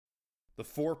The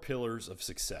 4 pillars of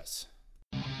success.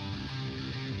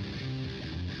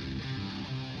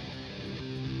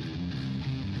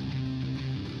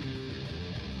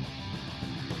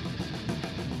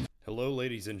 Hello,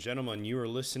 ladies and gentlemen. You are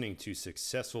listening to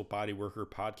Successful Bodyworker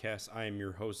Podcast. I am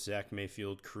your host, Zach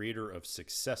Mayfield, creator of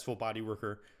Successful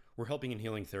Bodyworker, where helping and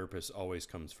healing therapists always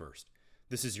comes first.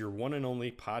 This is your one and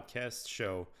only podcast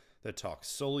show that talks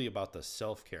solely about the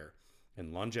self-care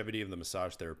and longevity of the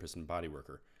massage therapist and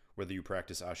bodyworker. Whether you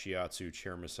practice ashiatsu,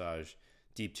 chair massage,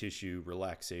 deep tissue,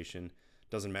 relaxation,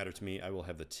 doesn't matter to me. I will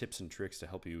have the tips and tricks to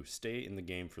help you stay in the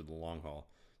game for the long haul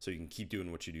so you can keep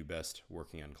doing what you do best,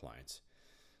 working on clients.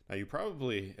 Now, you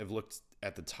probably have looked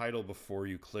at the title before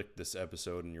you clicked this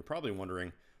episode, and you're probably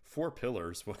wondering, 4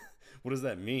 pillars, what does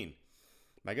that mean?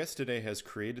 My guest today has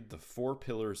created the 4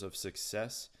 pillars of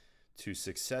success to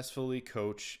successfully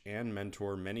coach and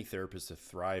mentor many therapists to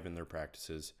thrive in their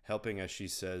practices, helping, as she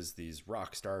says, these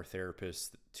rock star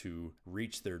therapists to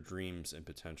reach their dreams and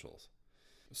potentials.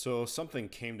 So something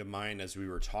came to mind as we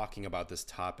were talking about this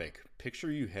topic.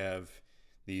 Picture you have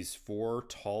these 4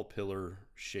 tall pillar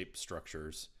shaped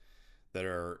structures that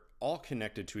are all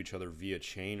connected to each other via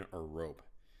chain or rope.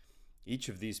 Each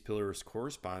of these pillars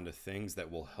correspond to things that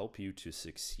will help you to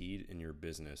succeed in your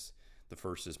business. The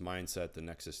first is mindset, the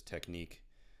next is technique,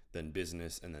 then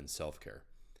business, and then self-care.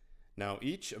 Now,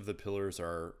 each of the pillars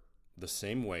are the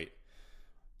same weight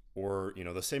or,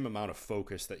 the same amount of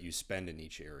focus that you spend in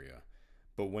each area.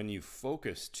 But when you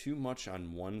focus too much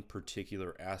on one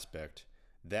particular aspect,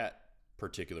 that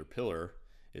particular pillar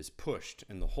is pushed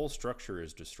and the whole structure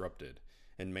is disrupted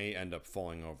and may end up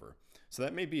falling over. So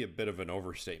that may be a bit of an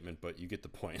overstatement, but you get the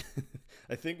point.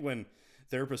 I think when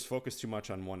therapists focus too much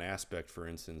on one aspect, for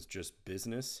instance, just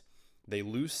business, they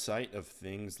lose sight of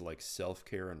things like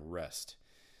self-care and rest.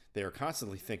 They are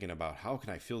constantly thinking about, how can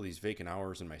I fill these vacant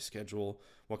hours in my schedule?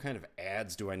 What kind of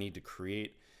ads do I need to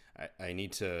create? I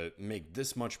need to make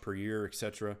this much per year,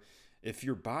 etc. If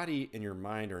your body and your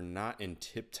mind are not in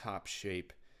tip-top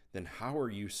shape, then how are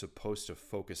you supposed to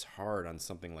focus hard on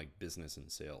something like business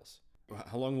and sales?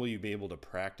 How long will you be able to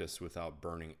practice without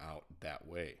burning out that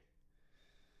way?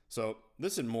 So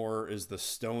this and more is the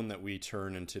stone that we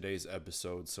turn in today's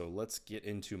episode. So let's get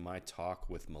into my talk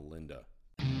with Melinda.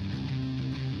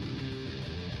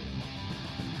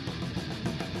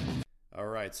 All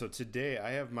right, so today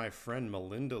I have my friend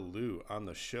Melinda Loo on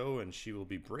the show, and she will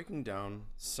be breaking down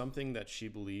something that she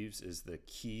believes is the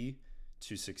key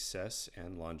to success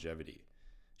and longevity.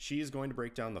 She is going to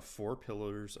break down the 4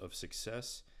 pillars of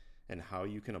success and how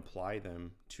you can apply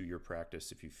them to your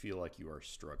practice if you feel like you are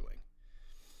struggling.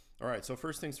 All right, so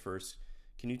first things first,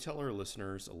 can you tell our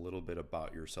listeners a little bit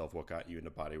about yourself, what got you into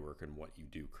bodywork and what you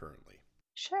do currently?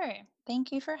 Sure.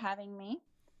 Thank you for having me.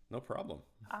 No problem.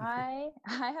 I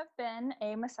have been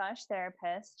a massage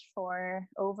therapist for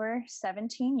over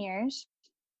 17 years.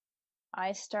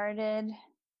 I started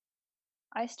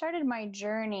my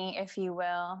journey, if you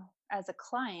will, as a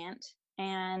client,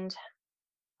 and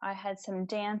I had some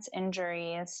dance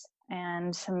injuries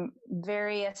and some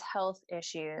various health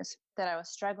issues that I was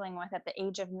struggling with at the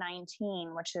age of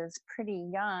 19, which is pretty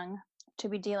young to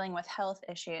be dealing with health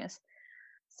issues.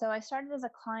 So I started as a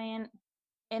client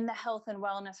in the health and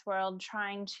wellness world,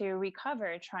 trying to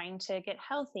recover, trying to get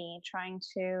healthy, trying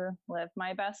to live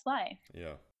my best life.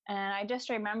 Yeah. And I just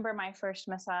remember my first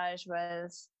massage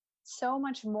was so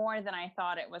much more than I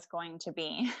thought it was going to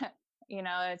be.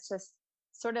 It's just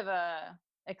sort of a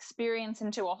experience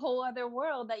into a whole other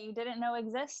world that you didn't know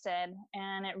existed.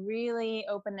 And it really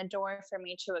opened the door for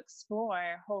me to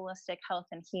explore holistic health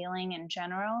and healing in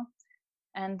general.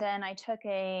 And then I took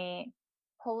a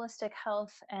holistic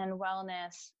health and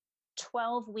wellness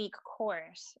 12-week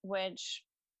course, which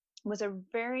was a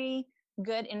very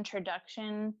good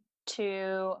introduction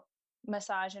to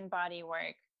massage and body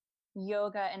work,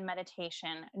 yoga and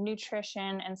meditation,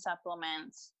 nutrition and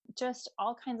supplements, just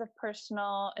all kinds of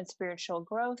personal and spiritual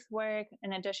growth work,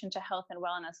 in addition to health and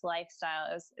wellness lifestyle.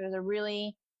 It was a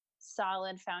really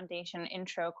solid foundation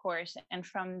intro course. And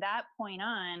from that point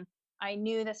on, I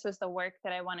knew this was the work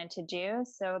that I wanted to do.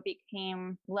 So it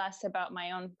became less about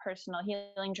my own personal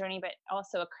healing journey, but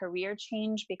also a career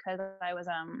change, because I was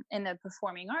in the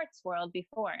performing arts world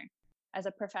before as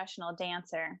a professional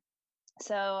dancer.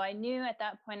 So I knew at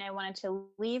that point I wanted to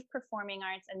leave performing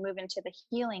arts and move into the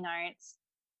healing arts.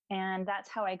 And that's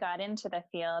how I got into the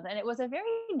field. And it was a very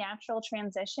natural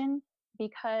transition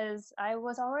because I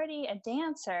was already a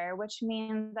dancer, which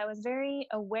means I was very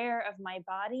aware of my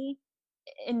body.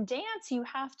 In dance, you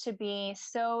have to be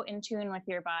so in tune with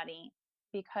your body.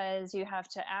 because you have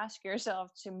to ask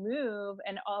yourself to move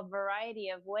in a variety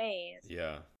of ways.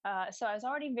 Yeah. So I was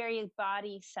already very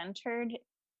body centered.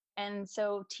 And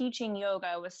so teaching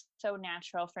yoga was so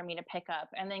natural for me to pick up.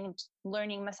 And then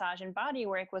learning massage and body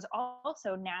work was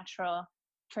also natural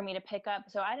for me to pick up.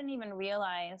 So I didn't even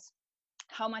realize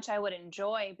how much I would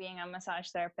enjoy being a massage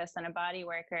therapist and a body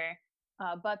worker.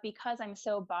 But because I'm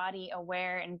so body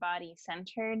aware and body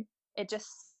centered, it just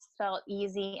felt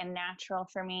easy and natural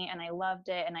for me. And I loved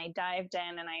it. And I dived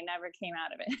in and I never came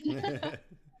out of it.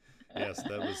 Yes,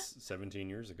 that was 17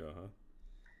 years ago, huh?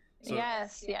 So,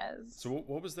 yes. So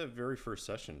what was that very first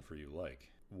session for you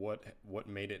like? What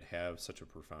made it have such a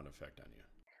profound effect on you?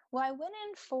 Well, I went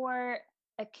in for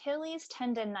Achilles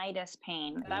tendonitis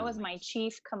pain. That was my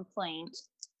chief complaint.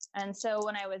 And so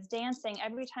when I was dancing,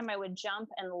 every time I would jump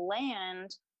and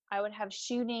land, I would have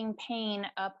shooting pain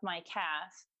up my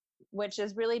calf, which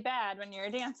is really bad when you're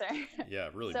a dancer. Yeah,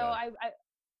 really so bad.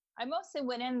 I mostly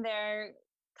went in there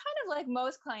kind of like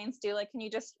most clients do, like, can you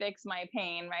just fix my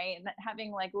pain, right? And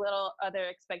having like little other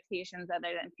expectations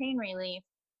other than pain relief.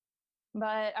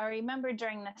 But I remember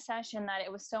during the session that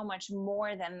it was so much more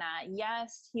than that.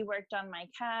 Yes, he worked on my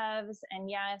calves, and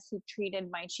yes, he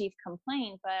treated my chief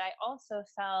complaint, but I also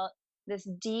felt this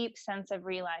deep sense of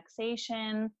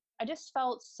relaxation. I just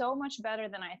felt so much better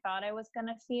than I thought I was going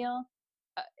to feel.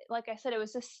 Like I said, it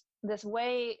was just this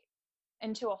way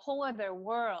into a whole other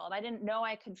world. I didn't know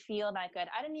I could feel that good.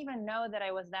 I didn't even know that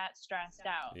I was that stressed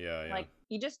out. Yeah. Like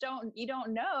you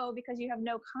don't know because you have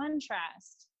no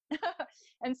contrast.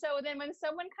 And so then when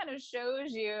someone kind of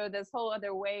shows you this whole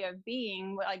other way of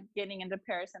being, like getting into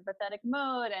parasympathetic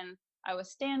mode, and I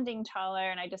was standing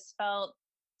taller and I just felt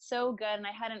so good, and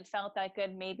I hadn't felt that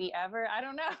good maybe ever. I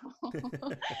don't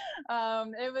know.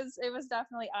 It was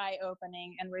definitely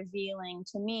eye-opening and revealing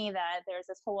to me that there's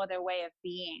this whole other way of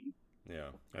being.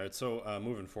 Yeah. All right. So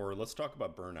moving forward, let's talk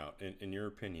about burnout. In your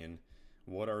opinion,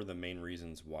 what are the main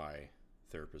reasons why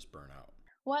therapists burn out?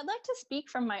 Well, I'd like to speak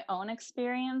from my own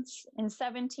experience. In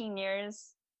 17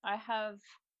 years, I have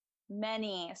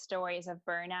many stories of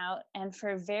burnout, and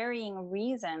for varying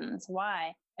reasons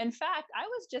why. In fact, I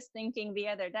was just thinking the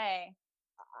other day,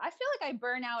 I feel like I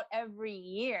burn out every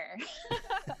year.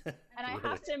 And I Really?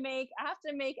 have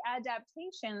to make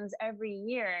adaptations every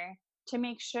year to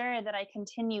make sure that I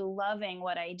continue loving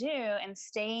what I do and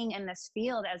staying in this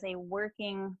field as a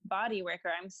working body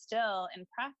worker. I'm still in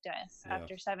practice Yeah.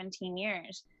 after 17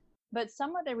 years. But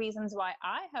some of the reasons why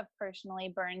I have personally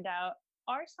burned out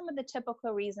are some of the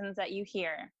typical reasons that you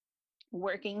hear: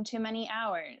 working too many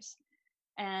hours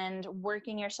and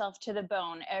working yourself to the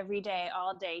bone every day,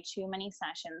 all day, too many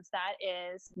sessions. That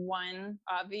is one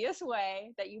obvious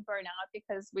way that you burn out,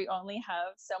 because we only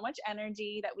have so much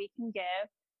energy that we can give.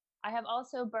 I have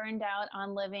also burned out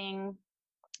on living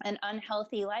an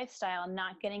unhealthy lifestyle,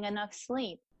 not getting enough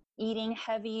sleep, eating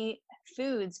heavy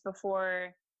foods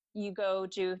before you go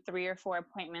do 3 or 4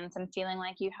 appointments and feeling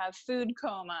like you have food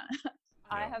coma.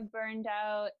 I have burned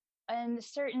out in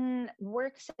certain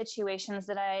work situations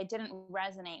that I didn't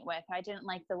resonate with. I didn't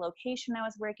like the location I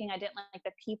was working. I didn't like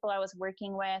the people I was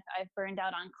working with. I've burned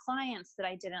out on clients that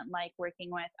I didn't like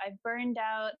working with. I've burned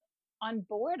out on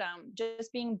boredom,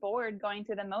 just being bored, going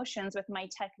through the motions with my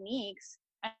techniques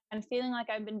and feeling like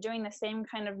I've been doing the same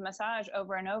kind of massage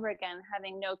over and over again,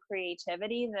 having no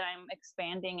creativity that I'm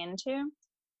expanding into.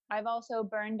 I've also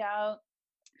burned out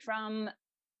from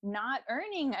not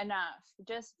earning enough,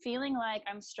 just feeling like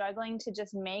I'm struggling to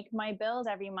just make my bills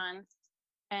every month,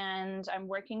 and I'm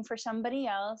working for somebody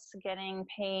else, getting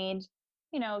paid,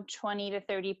 20 to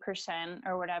 30%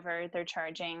 or whatever they're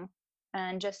charging,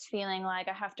 and just feeling like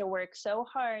I have to work so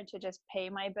hard to just pay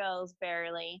my bills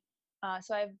barely.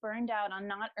 So I've burned out on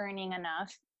not earning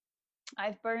enough.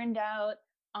 I've burned out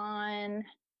on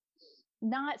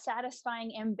not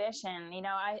satisfying ambition.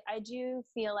 I do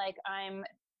feel like I'm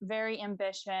very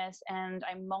ambitious and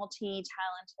I'm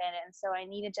multi-talented. And so I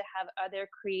needed to have other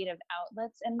creative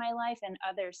outlets in my life and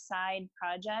other side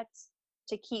projects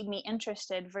to keep me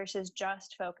interested versus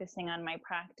just focusing on my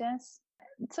practice.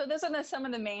 So those are some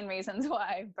of the main reasons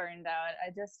why I've burned out.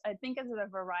 I think it's a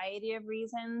variety of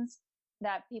reasons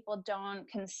that people don't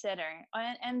consider.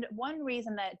 And one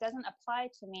reason that doesn't apply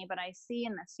to me, but I see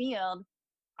in the field,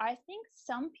 I think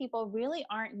some people really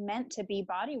aren't meant to be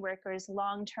body workers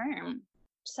long term.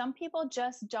 Some people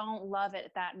just don't love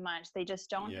it that much. They just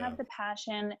don't have the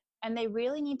passion, and they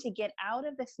really need to get out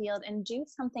of the field and do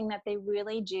something that they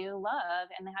really do love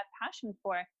and they have passion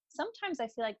for. Sometimes I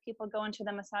feel like people go into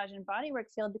the massage and bodywork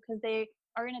field because they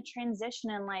are in a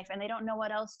transition in life and they don't know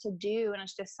what else to do. And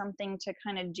it's just something to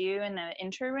kind of do in the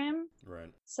interim.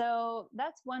 Right. So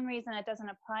that's one reason it doesn't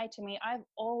apply to me. I've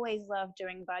always loved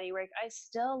doing body work. I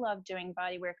still love doing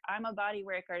body work. I'm a body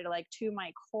worker to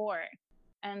my core.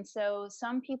 And so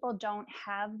some people don't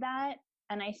have that.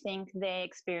 And I think they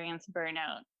experience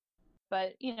burnout.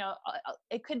 But,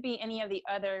 it could be any of the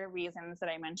other reasons that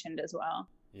I mentioned as well.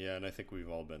 Yeah, and I think we've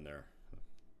all been there.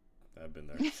 I've been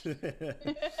there.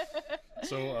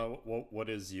 So what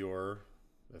is your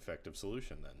effective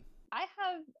solution then? I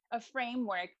have a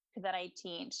framework that I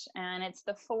teach, and it's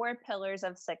the 4 pillars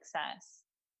of success,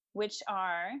 which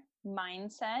are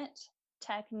mindset,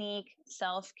 technique,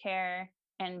 self-care,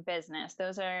 and business.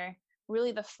 Those are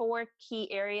really the 4 key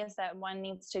areas that one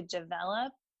needs to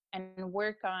develop and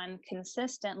work on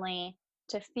consistently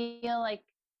to feel like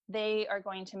they are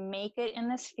going to make it in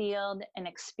this field and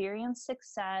experience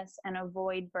success and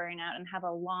avoid burnout and have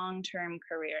a long-term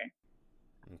career.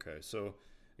 Okay, so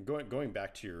going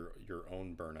back to your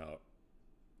own burnout,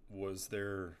 was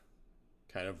there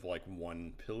kind of like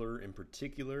one pillar in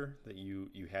particular that you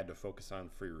had to focus on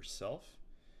for yourself,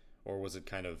 or was it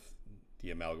kind of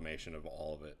the amalgamation of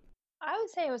all of it? I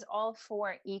would say it was all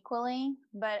 4 equally,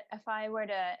 but if I were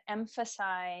to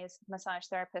emphasize massage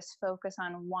therapists focus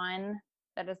on one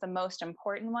that is the most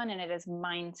important one, and it is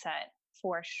mindset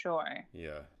for sure.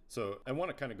 Yeah. So I want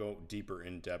to kind of go deeper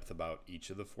in depth about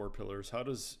each of the 4 pillars. How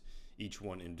does each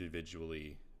one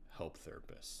individually help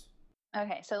therapists?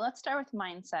 Okay, so let's start with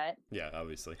mindset. Yeah,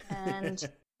 obviously. And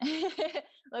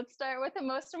let's start with the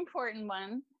most important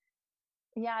one.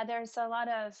 Yeah, there's a lot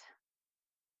of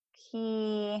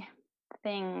key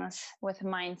things with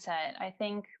mindset. I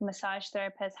think massage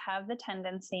therapists have the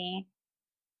tendency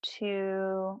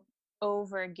to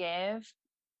overgive,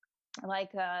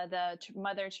 like the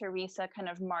Mother Teresa kind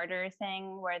of martyr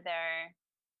thing, where they're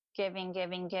giving,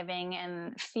 giving, giving,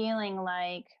 and feeling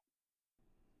like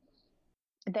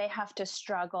they have to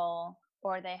struggle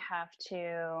or they have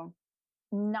to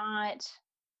not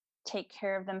take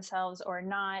care of themselves or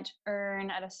not earn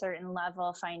at a certain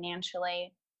level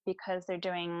financially because they're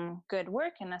doing good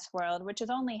work in this world, which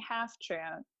is only half true.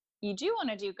 You do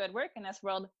want to do good work in this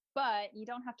world, but you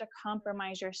don't have to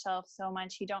compromise yourself so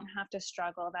much. You don't have to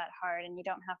struggle that hard, and you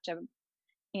don't have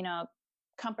to,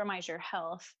 compromise your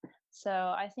health. So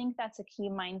I think that's a key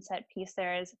mindset piece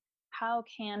there is, how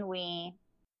can we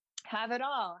have it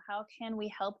all? How can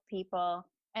we help people?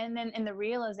 And then in the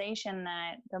realization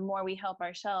that the more we help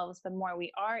ourselves, the more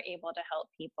we are able to help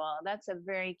people. That's a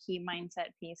very key mindset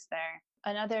piece there.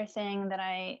 Another thing that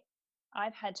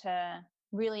I've had to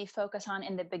really focus on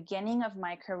in the beginning of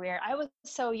my career, I was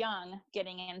so young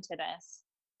getting into this.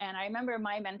 And I remember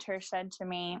my mentor said to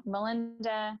me,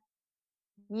 Melinda,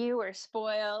 you were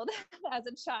spoiled as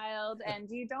a child and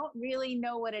you don't really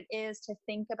know what it is to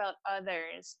think about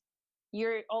others.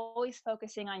 You're always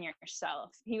focusing on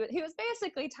yourself. He was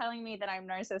basically telling me that I'm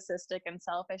narcissistic and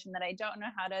selfish and that I don't know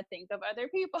how to think of other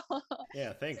people.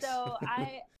 Yeah, thanks. So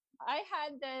I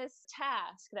had this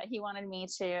task that he wanted me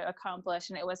to accomplish,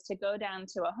 and it was to go down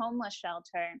to a homeless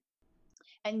shelter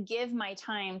and give my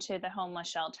time to the homeless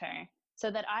shelter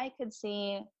so that I could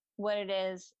see what it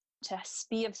is to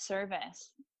be of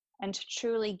service and to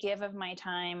truly give of my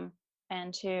time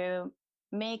and to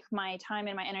make my time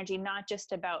and my energy not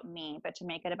just about me, but to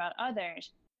make it about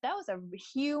others. That was a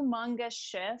humongous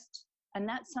shift. And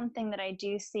that's something that I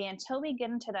do see until we get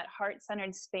into that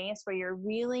heart-centered space where you're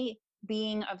really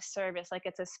being of service. Like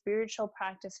it's a spiritual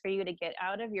practice for you to get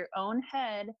out of your own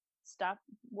head, stop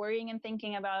worrying and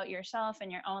thinking about yourself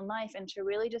and your own life, and to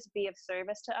really just be of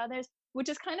service to others, which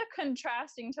is kind of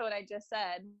contrasting to what I just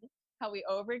said, how we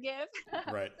overgive.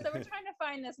 Right. So we're trying to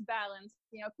find this balance.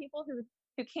 People who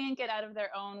can't get out of their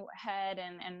own head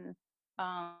and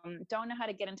don't know how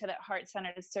to get into that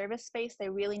heart-centered service space, they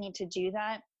really need to do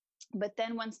that. But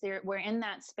then once we're in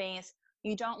that space,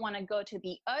 you don't want to go to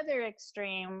the other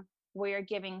extreme where you're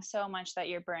giving so much that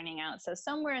you're burning out. So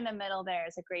somewhere in the middle there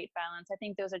is a great balance. I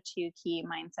think those are 2 key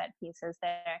mindset pieces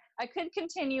there. I could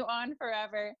continue on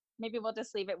forever. Maybe we'll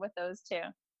just leave it with those 2.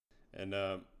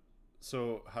 And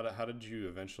so how did you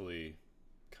eventually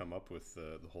come up with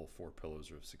the whole 4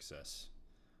 pillars of success?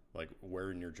 Like,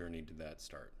 where in your journey did that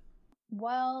start?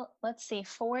 Well, let's see,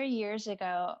 4 years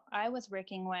ago, I was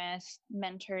working with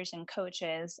mentors and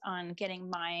coaches on getting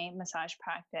my massage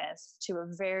practice to a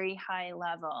very high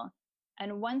level.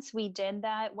 And once we did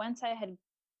that, once I had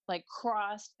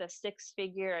crossed the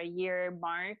 6-figure a year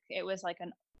mark, it was like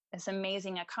this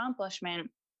amazing accomplishment.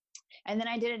 And then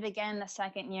I did it again the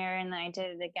 2nd year, and then I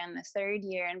did it again the 3rd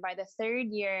year. And by the 3rd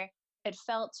year, it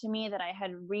felt to me that I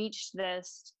had reached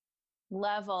this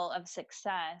level of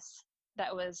success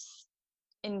that was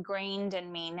ingrained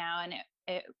in me now. And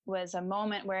it was a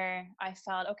moment where I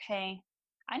felt, okay,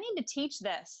 I need to teach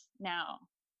this now.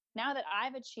 Now that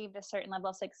I've achieved a certain level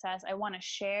of success, I want to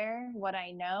share what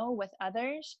I know with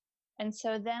others. And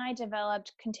so then I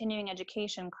developed continuing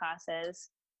education classes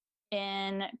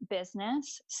in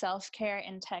business, self-care,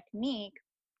 and technique.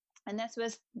 And this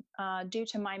was due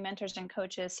to my mentors and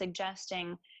coaches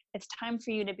suggesting it's time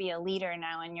for you to be a leader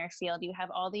now in your field. You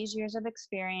have all these years of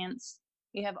experience.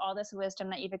 You have all this wisdom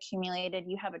that you've accumulated.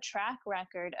 You have a track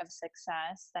record of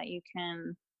success that you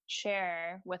can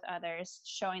share with others,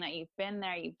 showing that you've been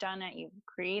there, you've done it, you've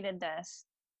created this,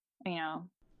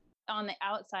 on the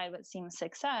outside, what seems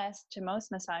success to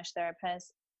most massage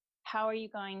therapists. How are you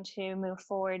going to move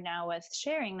forward now with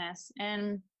sharing this?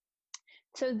 And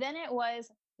so then it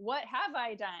was, what have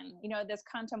I done? This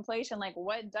contemplation, like,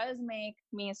 what does make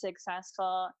me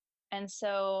successful? And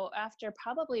so after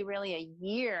probably really a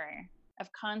year of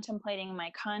contemplating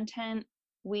my content,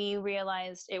 we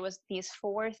realized it was these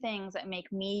 4 things that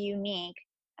make me unique,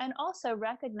 and also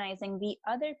recognizing the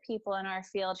other people in our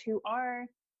field who are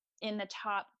in the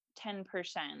top 10%.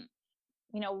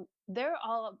 They're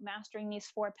all mastering these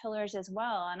 4 pillars as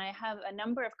well. And I have a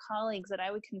number of colleagues that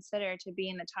I would consider to be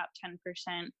in the top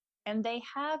 10%, and they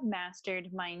have mastered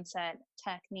mindset,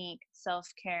 technique,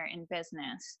 self-care, and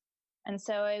business. And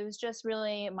so it was just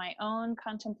really my own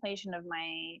contemplation of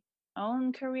my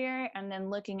own career, and then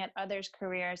looking at others'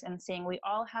 careers and seeing we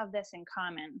all have this in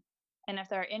common. And if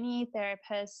there are any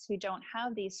therapists who don't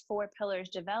have these 4 pillars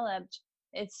developed,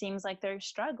 it seems like they're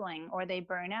struggling, or they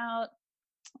burn out,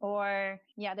 or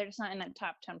they're just not in the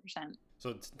top 10%.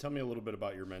 So tell me a little bit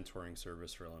about your mentoring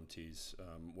service for LMTs.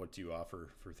 What do you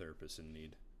offer for therapists in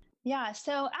need? Yeah,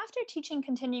 so after teaching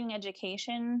continuing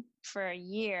education for a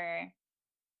year,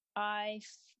 I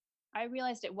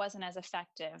realized it wasn't as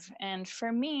effective. And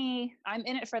for me, I'm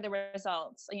in it for the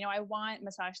results. I want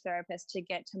massage therapists to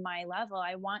get to my level.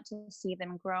 I want to see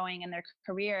them growing in their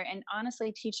career. And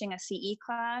honestly, teaching a CE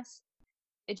class,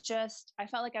 I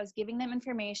felt like I was giving them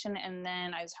information, and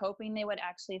then I was hoping they would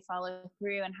actually follow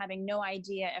through, and having no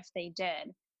idea if they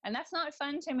did. And that's not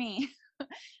fun to me.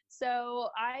 So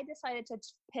I decided to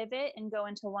pivot and go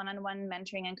into one-on-one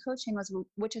mentoring and coaching,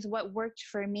 which is what worked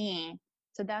for me.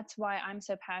 So that's why I'm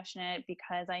so passionate,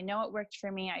 because I know it worked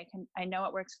for me. I know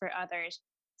it works for others.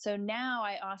 So now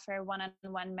I offer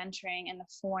one-on-one mentoring in the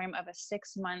form of a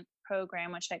 6-month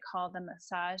program, which I call the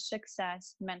Massage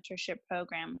Success Mentorship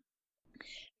Program.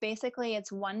 Basically,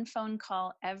 it's 1 phone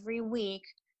call every week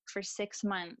for 6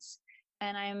 months.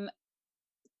 And I'm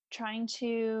trying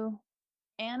to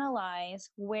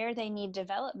analyze where they need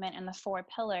development in the 4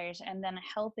 pillars, and then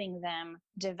helping them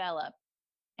develop.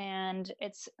 And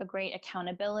it's a great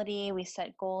accountability. We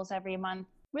set goals every month.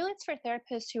 Really, it's for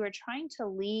therapists who are trying to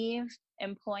leave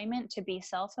employment to be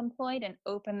self-employed and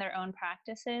open their own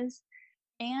practices.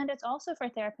 And it's also for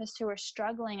therapists who are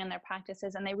struggling in their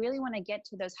practices, and they really want to get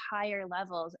to those higher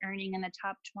levels, earning in the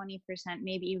top 20%,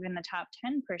 maybe even the top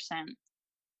 10%.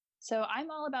 So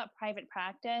I'm all about private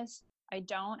practice. I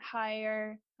don't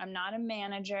hire. I'm not a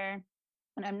manager.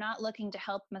 And I'm not looking to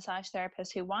help massage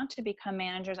therapists who want to become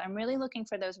managers. I'm really looking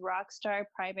for those rock star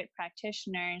private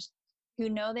practitioners who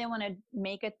know they want to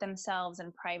make it themselves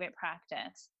in private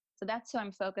practice. So that's who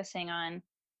I'm focusing on.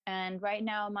 And right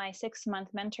now, my 6-month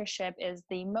mentorship is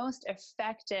the most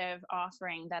effective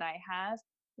offering that I have.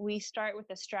 We start with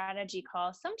a strategy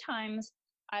call. Sometimes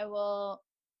I will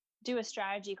do a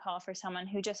strategy call for someone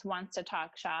who just wants to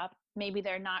talk shop. Maybe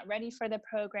they're not ready for the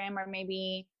program, or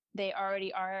maybe they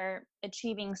already are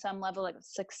achieving some level of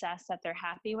success that they're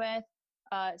happy with.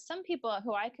 Some people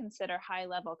who I consider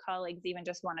high-level colleagues even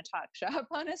just want to talk shop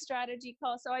on a strategy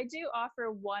call. So I do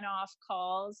offer one-off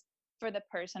calls for the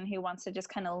person who wants to just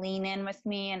kind of lean in with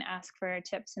me and ask for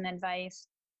tips and advice.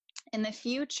 In the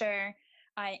future,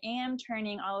 I am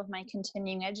turning all of my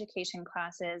continuing education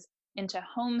classes into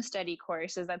home study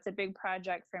courses. That's a big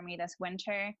project for me this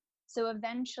winter. So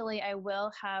eventually I will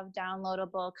have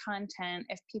downloadable content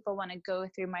if people want to go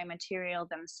through my material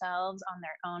themselves on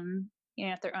their own,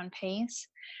 at their own pace.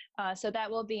 So that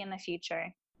will be in the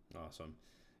future. Awesome.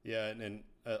 Yeah. And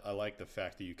I like the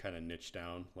fact that you kind of niche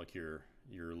down, like you're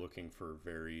looking for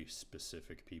very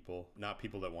specific people, not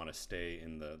people that want to stay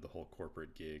in the whole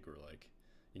corporate gig, or like,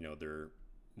 they're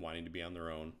wanting to be on their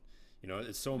own.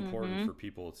 It's so important for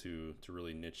people to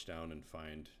really niche down and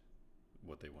find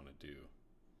what they want to do.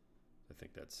 I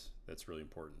think that's really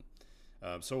important.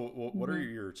 So what are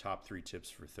your top 3 tips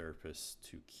for therapists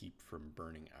to keep from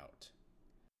burning out?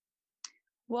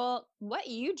 Well, what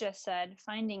you just said,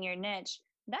 finding your niche,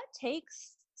 that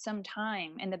takes some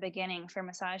time in the beginning for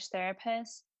massage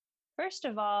therapists, first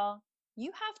of all,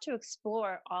 you have to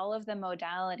explore all of the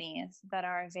modalities that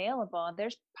are available.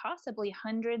 There's possibly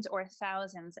hundreds or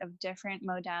thousands of different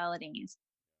modalities.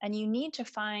 And you need to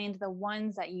find the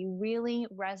ones that you really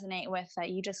resonate with, that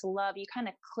you just love. You kind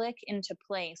of click into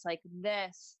place, like,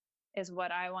 this is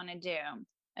what I want to do.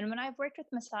 And when I've worked with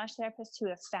massage therapists who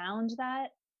have found that,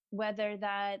 whether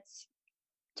that's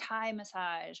Thai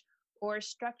massage or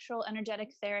structural energetic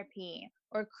therapy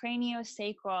or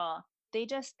craniosacral,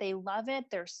 they love it,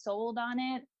 they're sold on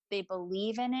it, they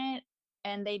believe in it,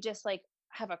 and they just like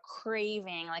have a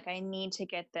craving, like, I need to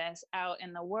get this out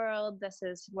in the world, this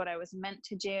is what I was meant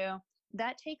to do.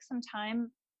 That takes some time.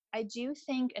 I do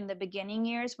think in the beginning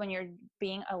years, when you're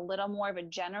being a little more of a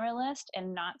generalist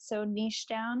and not so niche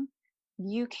down,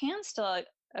 you can still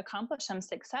accomplish some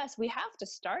success. We have to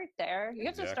start there. You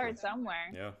have to start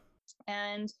somewhere. Yeah.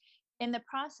 And in the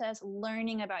process,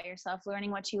 learning about yourself,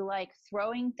 learning what you like,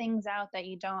 throwing things out that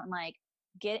you don't like,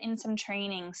 get in some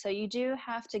training. So you do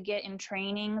have to get in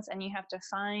trainings, and you have to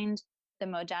find the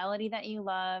modality that you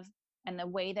love and the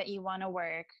way that you want to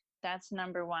work. That's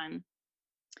number one.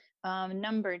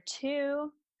 Number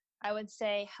two, I would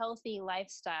say healthy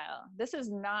lifestyle. This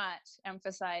is not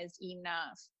emphasized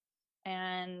enough.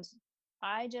 And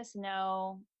I just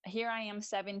know, here I am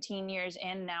 17 years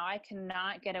in now, I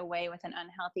cannot get away with an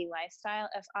unhealthy lifestyle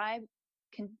if I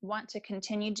want to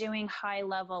continue doing high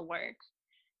level work.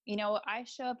 I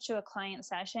show up to a client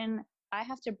session, I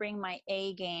have to bring my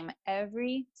A game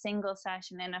every single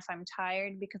session. And if I'm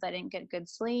tired because I didn't get good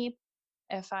sleep,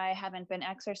 if I haven't been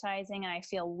exercising and I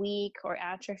feel weak or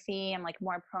atrophy, I'm like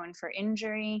more prone for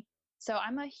injury. So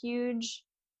I'm a huge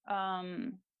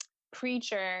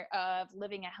preacher of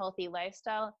living a healthy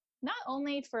lifestyle, not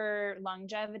only for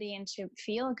longevity and to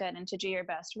feel good and to do your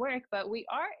best work, but we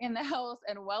are in the health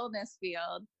and wellness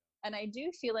field. And I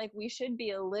do feel like we should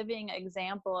be a living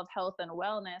example of health and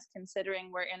wellness,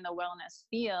 considering we're in the wellness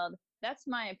field. That's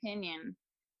my opinion.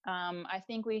 I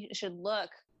think we should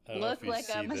look like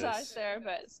a massage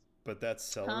therapist. But that's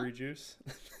celery juice.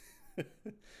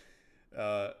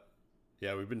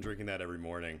 Yeah, we've been drinking that every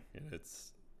morning, and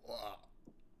it's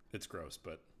gross.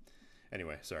 But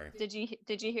anyway, sorry. Did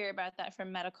you hear about that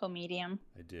from Medical Medium?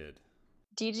 I did.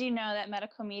 Did you know that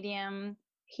Medical Medium,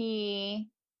 he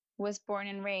was born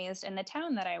and raised in the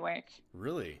town that I work?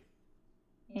 Really?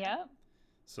 Yep.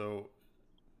 So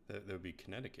that would be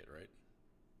Connecticut, right?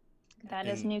 That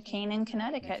is New Canaan,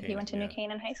 Connecticut. He went to New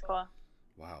Canaan High School.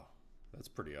 Wow. That's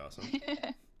pretty awesome.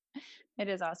 It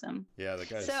is awesome. Yeah, the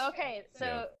guys.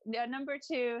 So number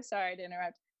two, sorry to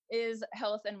interrupt, is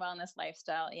health and wellness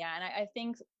lifestyle. Yeah. And I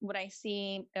think what I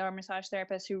see are massage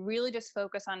therapists who really just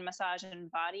focus on massage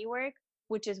and body work,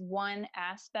 which is one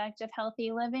aspect of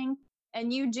healthy living.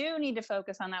 And you do need to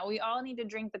focus on that. We all need to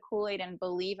drink the Kool-Aid and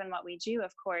believe in what we do,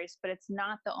 of course, but it's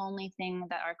not the only thing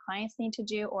that our clients need to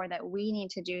do or that we need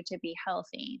to do to be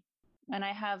healthy. And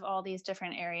I have all these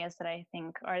different areas that I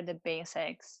think are the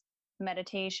basics: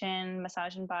 meditation,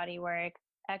 massage and body work,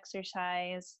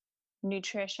 exercise,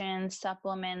 nutrition,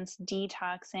 supplements,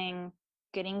 detoxing,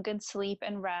 getting good sleep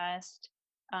and rest,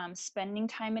 spending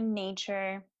time in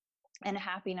nature, and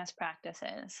happiness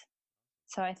practices.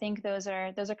 So I think those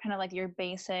are kind of like your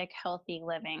basic healthy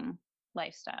living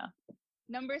lifestyle.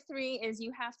 Number three is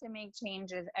you have to make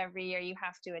changes every year. You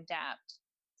have to adapt.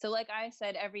 So like I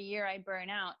said, every year I burn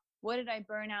out. What did I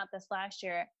burn out this last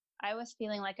year? I was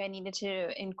feeling like I needed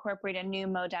to incorporate a new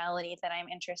modality that I'm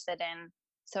interested in.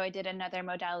 So I did another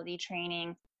modality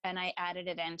training and I added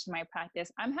it into my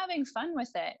practice. I'm having fun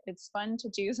with it. It's fun to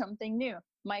do something new.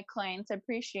 My clients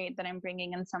appreciate that I'm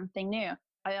bringing in something new.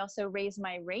 I also raise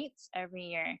my rates every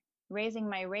year. Raising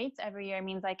my rates every year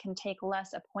means I can take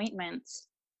less appointments,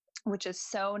 which is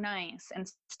so nice, and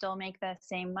still make the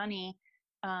same money.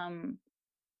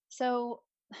 So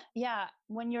yeah,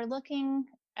 when you're looking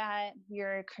at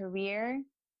your career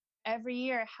every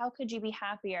year, how could you be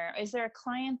happier? Is there a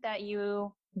client that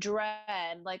you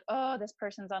dread, like, oh, this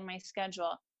person's on my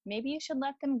schedule? Maybe you should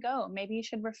let them go. Maybe you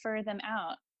should refer them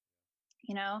out.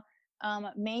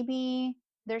 Maybe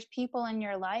there's people in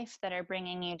your life that are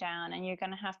bringing you down, and you're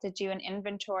going to have to do an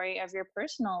inventory of your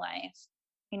personal life.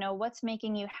 What's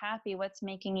making you happy? What's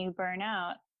making you burn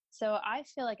out? So I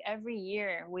feel like every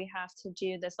year we have to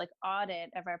do this like audit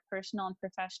of our personal and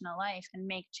professional life and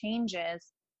make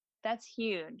changes. That's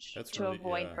huge. That's to really,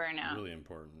 avoid burnout. Really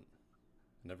important.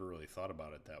 Never really thought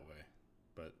about it that way.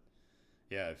 But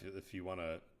yeah, if you want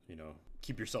to,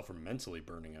 keep yourself from mentally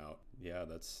burning out, yeah,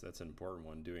 that's an important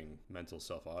one, doing mental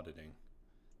self-auditing.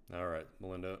 All right,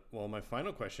 Melinda. Well, my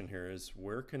final question here is,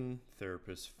 where can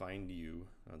therapists find you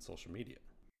on social media?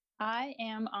 I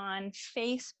am on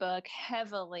Facebook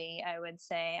heavily, I would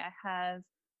say. I have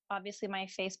obviously my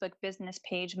Facebook business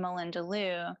page, Melinda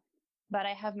Loo, but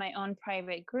I have my own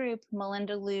private group,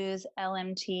 Melinda Loo's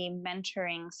LMT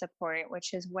Mentoring Support,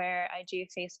 which is where I do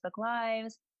Facebook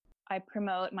Lives. I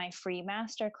promote my free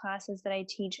master classes that I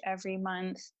teach every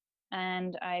month,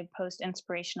 and I post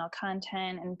inspirational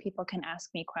content, and people can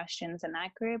ask me questions in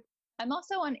that group. I'm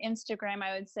also on Instagram,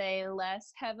 I would say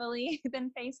less heavily than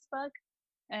Facebook.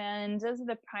 And those are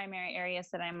the primary areas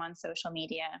that I'm on social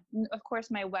media. Of course,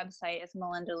 my website is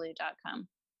melindaloo.com.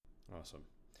 Awesome.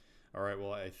 All right.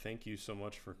 Well, I thank you so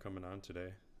much for coming on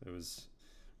today. It was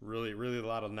really, really a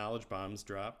lot of knowledge bombs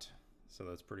dropped. So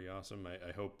that's pretty awesome.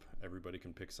 I hope everybody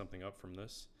can pick something up from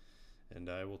this. And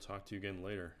I will talk to you again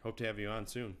later. Hope to have you on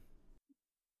soon.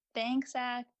 Thanks,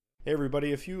 Zach. Hey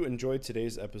everybody, if you enjoyed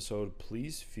today's episode,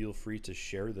 please feel free to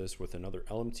share this with another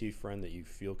LMT friend that you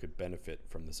feel could benefit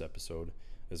from this episode,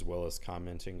 as well as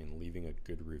commenting and leaving a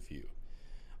good review.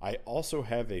 I also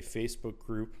have a Facebook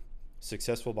group,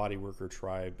 Successful Bodyworker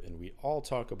Tribe, and we all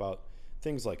talk about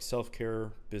things like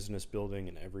self-care, business building,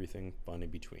 and everything fun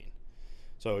in between.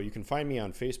 So you can find me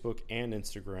on Facebook and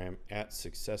Instagram at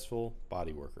Successful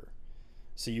Bodyworker.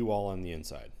 See you all on the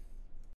inside.